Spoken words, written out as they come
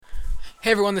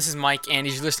Hey everyone, this is Mike, and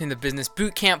you're listening to the Business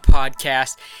Bootcamp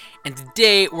Podcast, and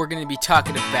today we're going to be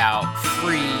talking about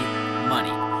free money,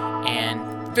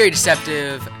 and very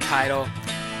deceptive title,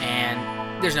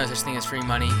 and there's no such thing as free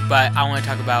money, but I want to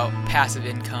talk about passive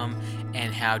income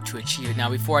and how to achieve it. Now,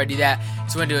 before I do that, I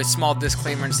just want to do a small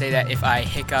disclaimer and say that if I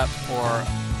hiccup or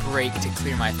break to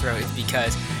clear my throat, it's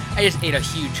because I just ate a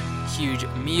huge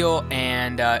meal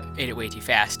and ate it way too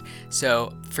fast.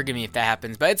 So forgive me if that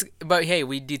happens. But hey,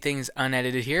 we do things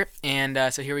unedited here, and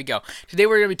so here we go. Today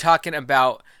we're going to be talking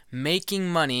about making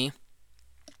money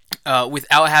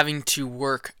without having to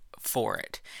work for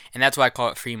it, and that's why I call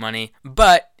it free money.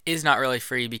 But it's not really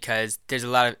free because there's a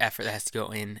lot of effort that has to go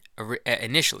in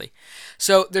initially.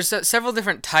 So there's several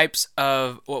different types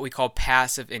of what we call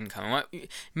passive income.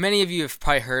 Many of you have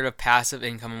probably heard of passive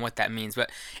income and what that means, but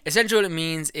essentially what it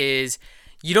means is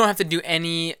you don't have to do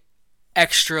any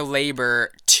extra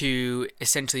labor to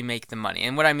essentially make the money.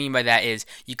 And what I mean by that is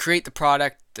you create the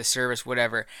product, the service,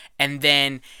 whatever, and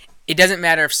then it doesn't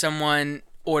matter if someone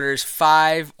orders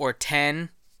 5 or 10.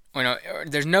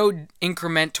 There's no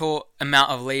incremental amount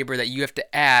of labor that you have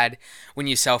to add when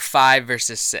you sell 5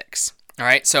 versus 6. All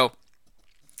right, so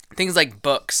things like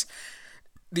books.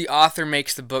 The author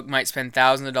makes the book, might spend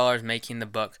thousands of dollars making the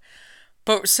book,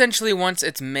 but essentially once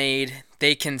it's made,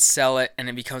 they can sell it and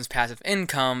it becomes passive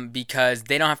income because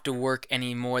they don't have to work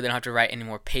anymore. They don't have to write any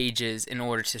more pages in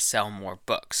order to sell more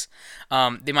books.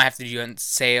 They might have to do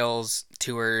sales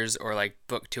tours or like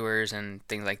book tours and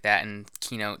things like that and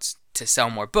keynotes to sell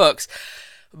more books,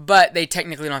 but they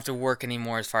technically don't have to work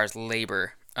anymore as far as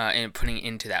labor and putting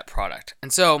into that product.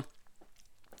 And so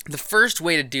the first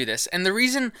way to do this, and the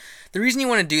reason you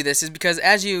want to do this is because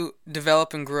as you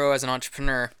develop and grow as an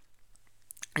entrepreneur,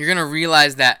 you're going to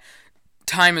realize that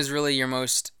time is really your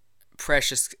most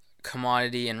precious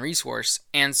commodity and resource.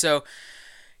 And so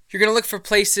you're going to look for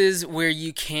places where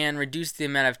you can reduce the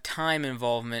amount of time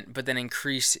involvement, but then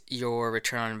increase your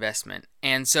return on investment.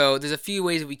 And so there's a few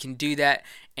ways that we can do that,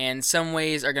 and some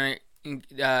ways are going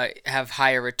to have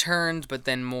higher returns, but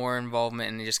then more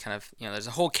involvement, and it just kind of, there's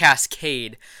a whole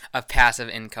cascade of passive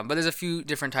income. But there's a few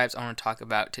different types I want to talk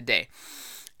about today.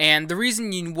 And the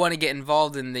reason you want to get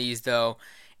involved in these, though,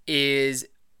 is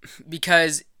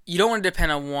because you don't want to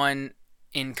depend on one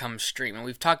income stream. And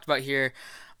we've talked about here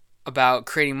about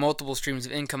creating multiple streams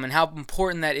of income and how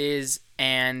important that is,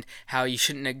 and how you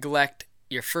shouldn't neglect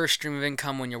your first stream of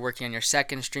income when you're working on your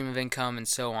second stream of income, and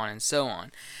so on and so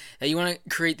on. That you want to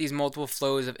create these multiple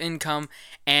flows of income,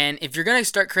 and if you're going to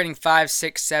start creating 5,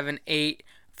 6, 7, 8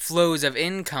 flows of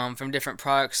income from different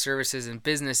products, services, and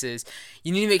businesses,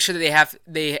 you need to make sure that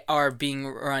they are being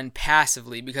run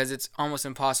passively, because it's almost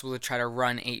impossible to try to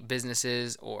run 8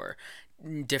 businesses or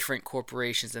different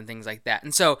corporations and things like that.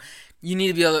 And so you need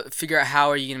to be able to figure out how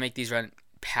are you going to make these run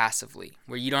passively,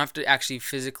 where you don't have to actually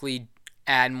physically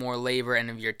add more labor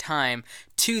and of your time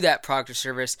to that product or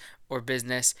service or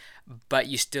business, but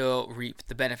you still reap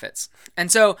the benefits.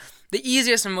 And so the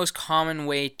easiest and most common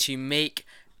way to make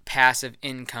passive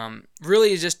income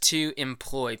really is just to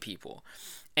employ people.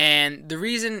 And the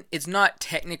reason it's not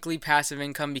technically passive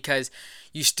income, because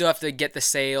you still have to get the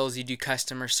sales, you do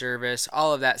customer service,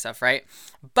 all of that stuff, right?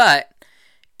 But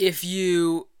if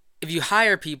you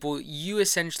hire people, you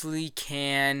essentially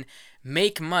can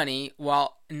make money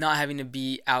while not having to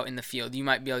be out in the field. You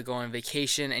might be able to go on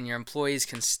vacation and your employees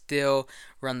can still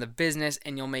run the business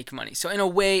and you'll make money. So in a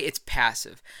way, it's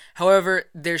passive. However,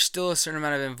 there's still a certain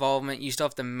amount of involvement. You still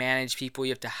have to manage people.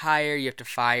 You have to hire, you have to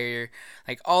fire,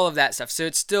 like all of that stuff. So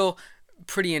it's still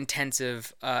pretty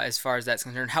intensive as far as that's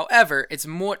concerned. However, it's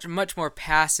much more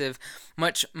passive,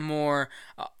 much more,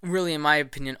 really in my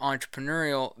opinion,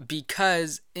 entrepreneurial,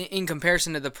 because in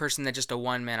comparison to the person that's just a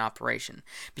one-man operation.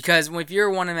 Because if you're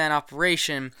a one-man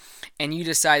operation and you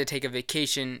decide to take a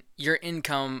vacation, your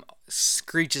income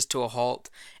screeches to a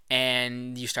halt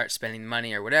and you start spending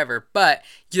money or whatever, but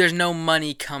there's no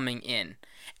money coming in.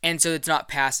 And so it's not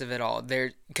passive at all.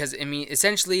 Because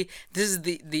essentially, this is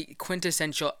the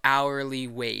quintessential hourly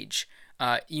wage.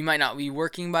 You might not be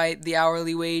working by the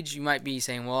hourly wage. You might be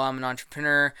saying, well, I'm an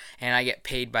entrepreneur and I get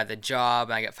paid by the job.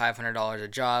 And I get $500 a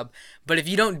job. But if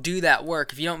you don't do that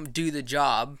work, if you don't do the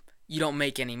job, you don't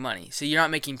make any money. So you're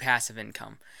not making passive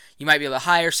income. You might be able to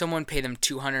hire someone, pay them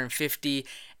 $250,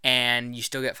 and you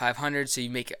still get $500, so you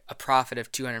make a profit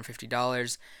of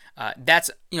 $250.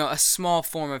 That's a small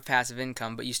form of passive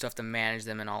income, but you still have to manage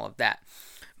them and all of that.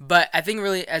 But I think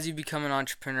really as you become an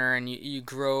entrepreneur and you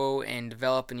grow and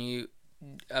develop and you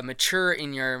mature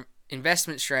in your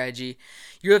investment strategy,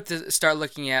 you have to start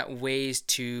looking at ways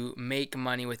to make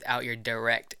money without your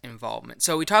direct involvement.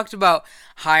 So we talked about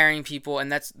hiring people,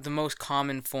 and that's the most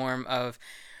common form of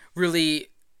really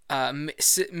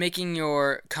making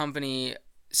your company,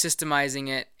 systemizing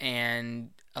it,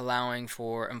 and allowing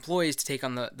for employees to take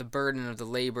on the burden of the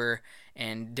labor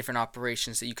and different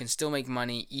operations so you can still make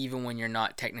money even when you're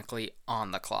not technically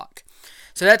on the clock.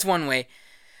 So that's one way.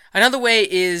 Another way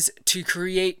is to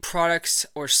create products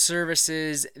or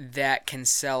services that can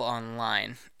sell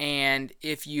online. And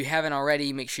if you haven't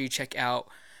already, make sure you check out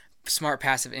Smart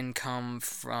Passive Income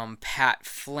from Pat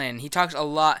Flynn. He talks a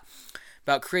lot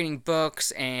about creating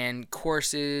books and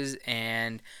courses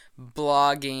and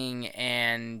blogging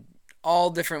and all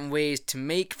different ways to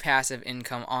make passive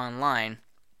income online.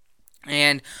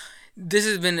 And this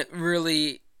has been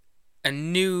really a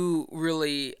new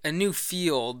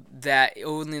field that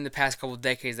only in the past couple of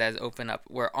decades that has opened up,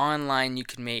 where online you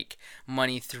can make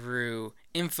money through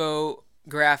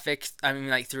infographics,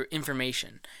 through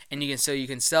information. And you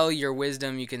can sell your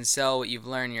wisdom, you can sell what you've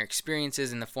learned, your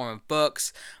experiences in the form of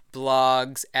books,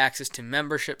 blogs, access to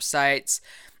membership sites,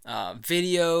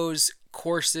 videos,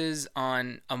 courses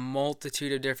on a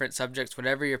multitude of different subjects,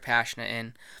 whatever you're passionate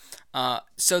in.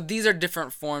 So these are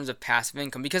different forms of passive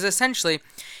income, because essentially,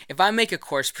 if I make a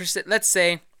course, let's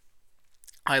say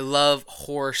I love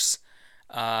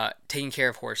taking care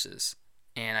of horses,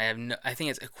 and I think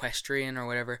it's equestrian or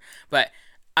whatever, but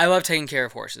I love taking care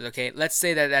of horses, okay? Let's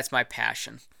say that that's my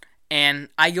passion. And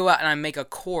I go out and I make a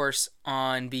course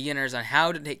on beginners on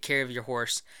how to take care of your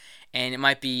horse. And it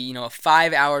might be,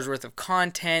 5 hours worth of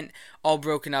content, all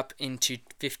broken up into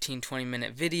 15,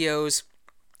 20-minute videos,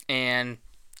 and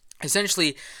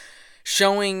essentially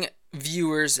showing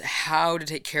viewers how to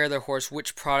take care of their horse,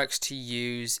 which products to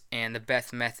use, and the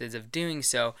best methods of doing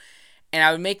so. And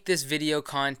I would make this video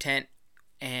content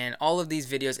and all of these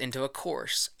videos into a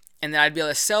course. And then I'd be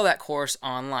able to sell that course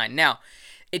online. Now,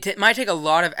 it might take a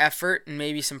lot of effort and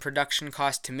maybe some production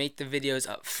costs to make the videos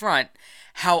up front.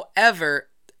 However,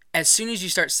 as soon as you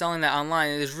start selling that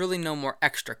online, there's really no more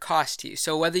extra cost to you.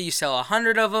 So whether you sell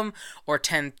 100 of them or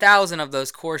 10,000 of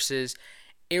those courses,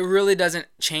 it really doesn't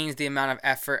change the amount of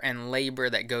effort and labor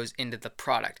that goes into the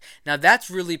product. Now that's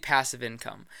really passive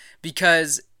income,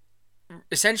 because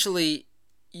essentially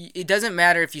it doesn't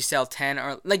matter if you sell 10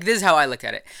 or, this is how I look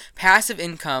at it. Passive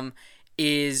income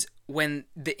is when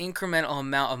the incremental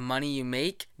amount of money you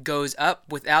make goes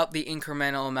up without the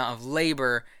incremental amount of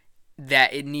labor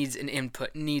that it needs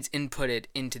inputted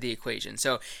into the equation.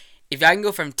 So if I can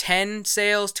go from 10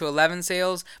 sales to 11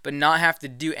 sales, but not have to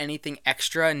do anything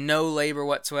extra, no labor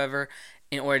whatsoever,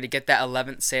 in order to get that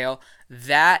 11th sale,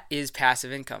 that is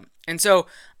passive income. And so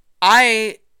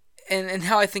and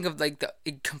how I think of the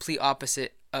complete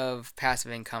opposite of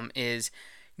passive income is,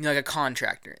 like a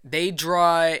contractor. They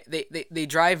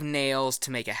drive nails to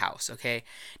make a house, okay?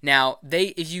 Now,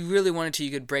 if you really wanted to,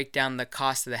 you could break down the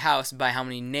cost of the house by how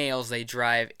many nails they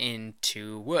drive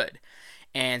into wood.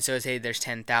 And so say there's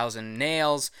 10,000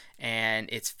 nails and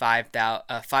it's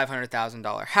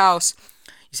 $500,000 house.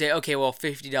 You say, okay, well,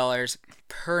 $50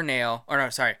 per nail,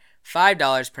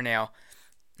 $5 per nail.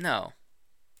 No.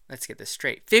 Let's get this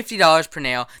straight. $50 per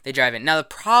nail they drive in. Now the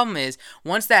problem is,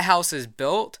 once that house is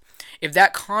built, if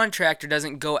that contractor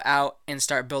doesn't go out and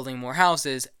start building more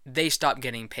houses, they stop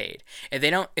getting paid.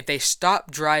 If they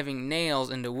stop driving nails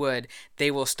into wood,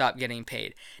 they will stop getting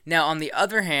paid. Now, on the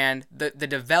other hand, the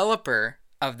developer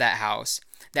of that house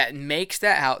that makes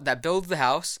that house, that builds the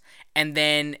house, and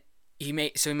then he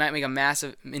might make a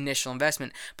massive initial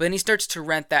investment, but then he starts to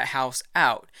rent that house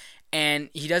out, and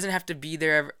he doesn't have to be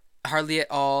there hardly at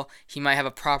all. He might have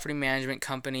a property management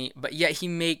company, but yet he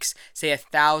makes, say,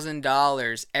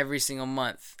 $1,000 every single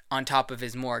month on top of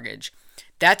his mortgage.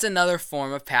 That's another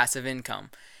form of passive income.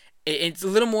 It's a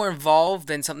little more involved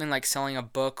than something like selling a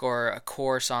book or a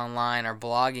course online or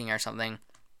blogging or something,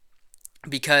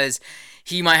 because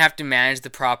he might have to manage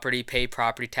the property, pay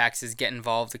property taxes, get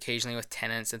involved occasionally with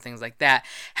tenants and things like that.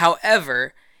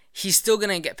 However, he's still going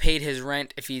to get paid his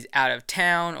rent if he's out of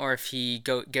town, or if he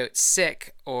gets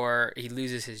sick, or he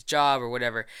loses his job or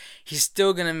whatever. He's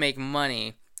still going to make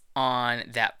money on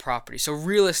that property. So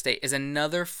real estate is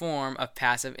another form of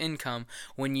passive income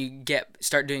when you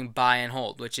start doing buy and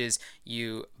hold, which is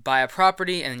you buy a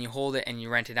property and then you hold it and you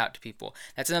rent it out to people.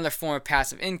 That's another form of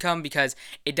passive income, because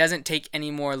it doesn't take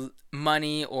any more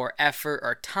money or effort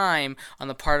or time on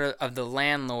the part of the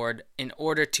landlord in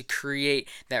order to create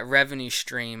that revenue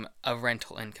stream of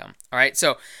rental income. All right,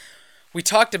 so we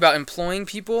talked about employing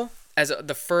people as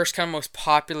the first kind of most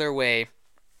popular way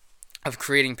of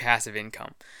creating passive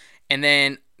income. And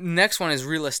then next one is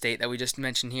real estate that we just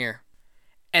mentioned here.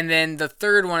 And then the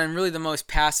third one, and really the most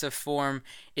passive form,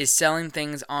 is selling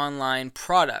things online,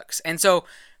 products. And so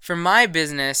for my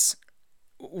business,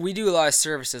 we do a lot of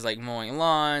services like mowing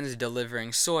lawns,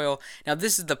 delivering soil. Now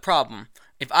this is the problem.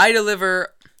 If I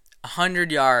deliver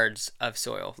 100 yards of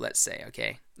soil, let's say,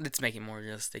 okay, let's make it more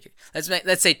realistic.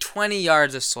 Let's say 20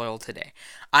 yards of soil today.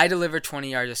 I deliver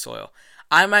 20 yards of soil.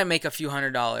 I might make a few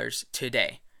 $100s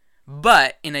today.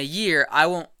 But in a year, I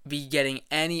won't be getting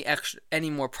any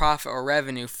more profit or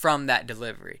revenue from that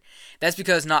delivery. That's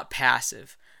because it's not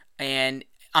passive. And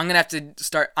I'm gonna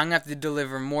have to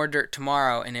deliver more dirt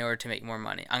tomorrow in order to make more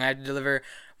money. I'm gonna have to deliver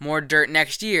more dirt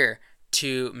next year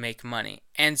to make money.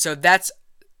 And so that's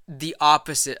the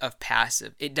opposite of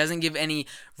passive. It doesn't give any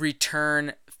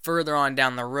return further on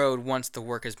down the road once the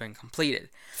work has been completed.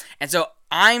 And so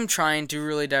I'm trying to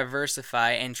really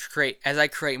diversify and as I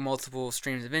create multiple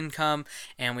streams of income,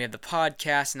 and we have the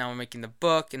podcast, and now we're making the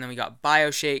book, and then we got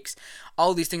BioShakes,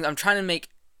 all these things. I'm trying to make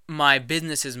my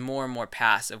businesses more and more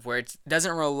passive, where it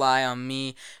doesn't rely on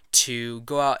me to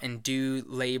go out and do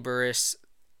laborious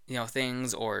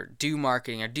things, or do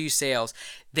marketing or do sales.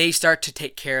 They start to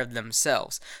take care of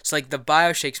themselves. So like the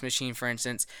BioShakes machine, for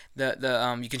instance,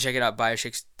 the you can check it out,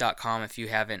 bioshakes.com, if you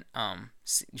haven't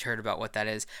heard about what that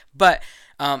is. But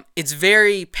it's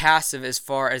very passive as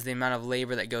far as the amount of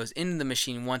labor that goes into the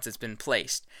machine once it's been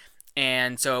placed.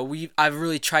 And so I've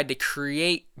really tried to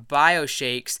create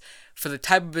BioShakes for the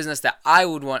type of business that I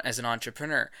would want as an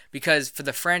entrepreneur. Because for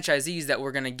the franchisees that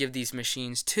we're going to give these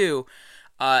machines to,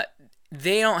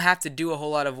 they don't have to do a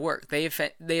whole lot of work. They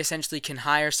essentially can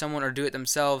hire someone or do it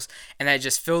themselves, and they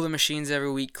just fill the machines every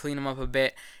week, clean them up a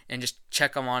bit, and just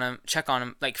check on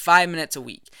them like 5 minutes a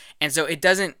week. And so it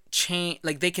doesn't change.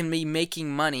 Like, they can be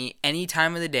making money any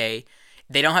time of the day.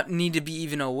 They don't need to be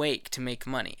even awake to make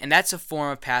money. And that's a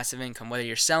form of passive income, whether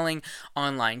you're selling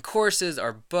online courses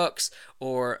or books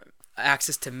or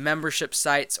access to membership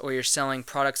sites, or you're selling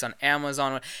products on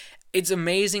Amazon. It's an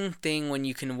amazing thing when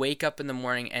you can wake up in the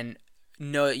morning and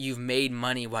know that you've made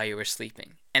money while you were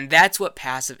sleeping. And that's what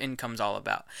passive income's all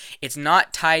about. It's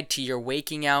not tied to your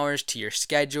waking hours, to your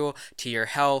schedule, to your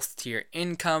health, to your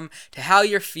income, to how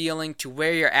you're feeling, to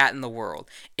where you're at in the world.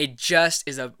 It just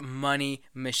is a money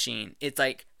machine. It's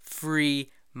like free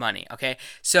money, okay?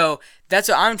 So that's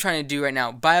what I'm trying to do right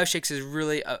now. BioShakes is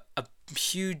really a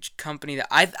huge company that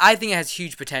I think it has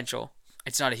huge potential.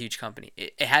 It's not a huge company.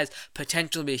 It has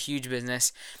potential to be a huge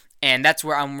business. And that's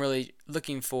where I'm really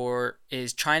looking for,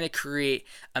 is trying to create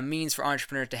a means for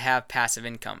entrepreneurs to have passive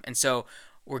income. And so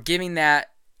we're giving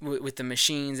that with the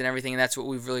machines and everything. And that's what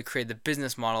we've really created the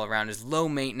business model around, is low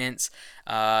maintenance,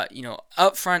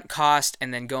 upfront cost,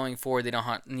 and then going forward, they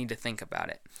don't need to think about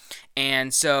it.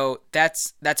 And so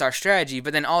that's our strategy.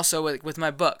 But then also with my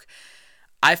book,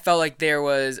 I felt like there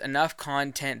was enough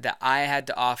content that I had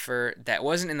to offer that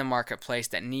wasn't in the marketplace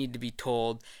that needed to be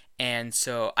told. And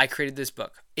so I created this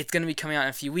book. It's going to be coming out in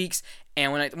a few weeks.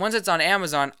 And once it's on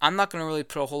Amazon, I'm not going to really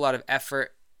put a whole lot of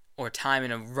effort or time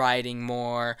into writing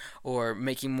more or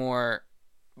making more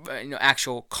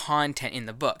actual content in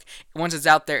the book. Once it's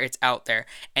out there, it's out there.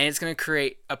 And it's going to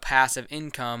create a passive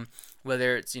income,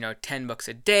 whether it's 10 books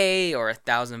a day or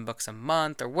 1,000 books a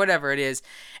month or whatever it is.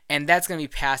 And that's going to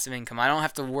be passive income. I don't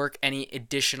have to work any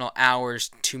additional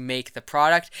hours to make the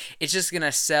product. It's just going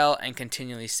to sell and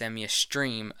continually send me a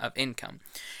stream of income.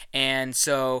 And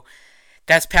so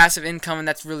that's passive income, and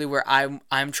that's really where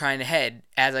I'm trying to head.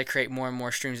 As I create more and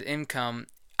more streams of income,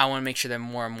 I want to make sure they're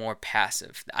more and more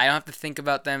passive. I don't have to think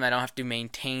about them. I don't have to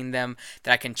maintain them.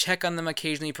 That I can check on them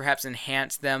occasionally, perhaps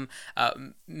enhance them,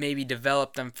 maybe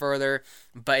develop them further.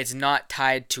 But it's not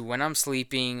tied to when I'm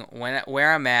sleeping,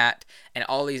 where I'm at, and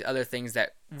all these other things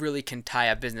that really can tie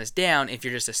a business down if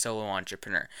you're just a solo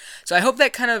entrepreneur. So I hope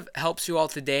that kind of helps you all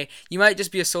today. You might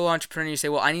just be a solo entrepreneur and you say,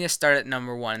 well, I need to start at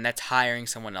number one, and that's hiring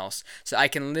someone else. So I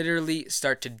can literally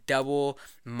start to double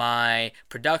my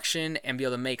production and be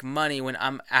able to make money when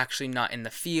I'm actually not in the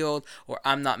field, or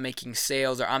I'm not making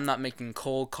sales, or I'm not making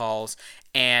cold calls,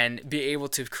 and be able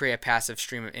to create a passive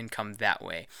stream of income that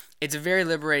way. It's a very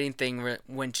liberating thing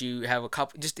once you have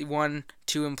just 1-2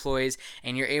 employees,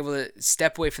 and you're able to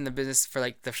step away from the business for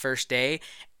like the first day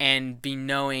and be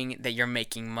knowing that you're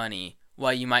making money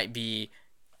while you might be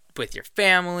with your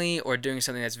family or doing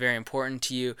something that's very important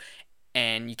to you,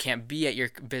 and you can't be at your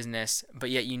business, but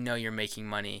yet you're making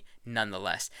money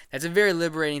nonetheless. That's a very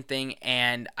liberating thing,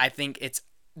 and I think it's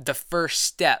the first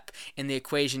step in the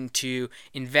equation to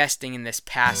investing in this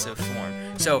passive form.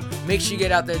 So make sure you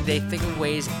get out there today, think of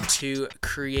ways to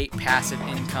create passive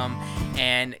income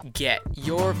and get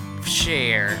your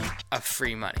share of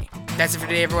free money. That's it for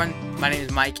today, everyone. My name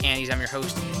is Mike Andes. I'm your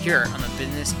host here on the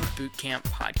Business Bootcamp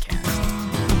Podcast.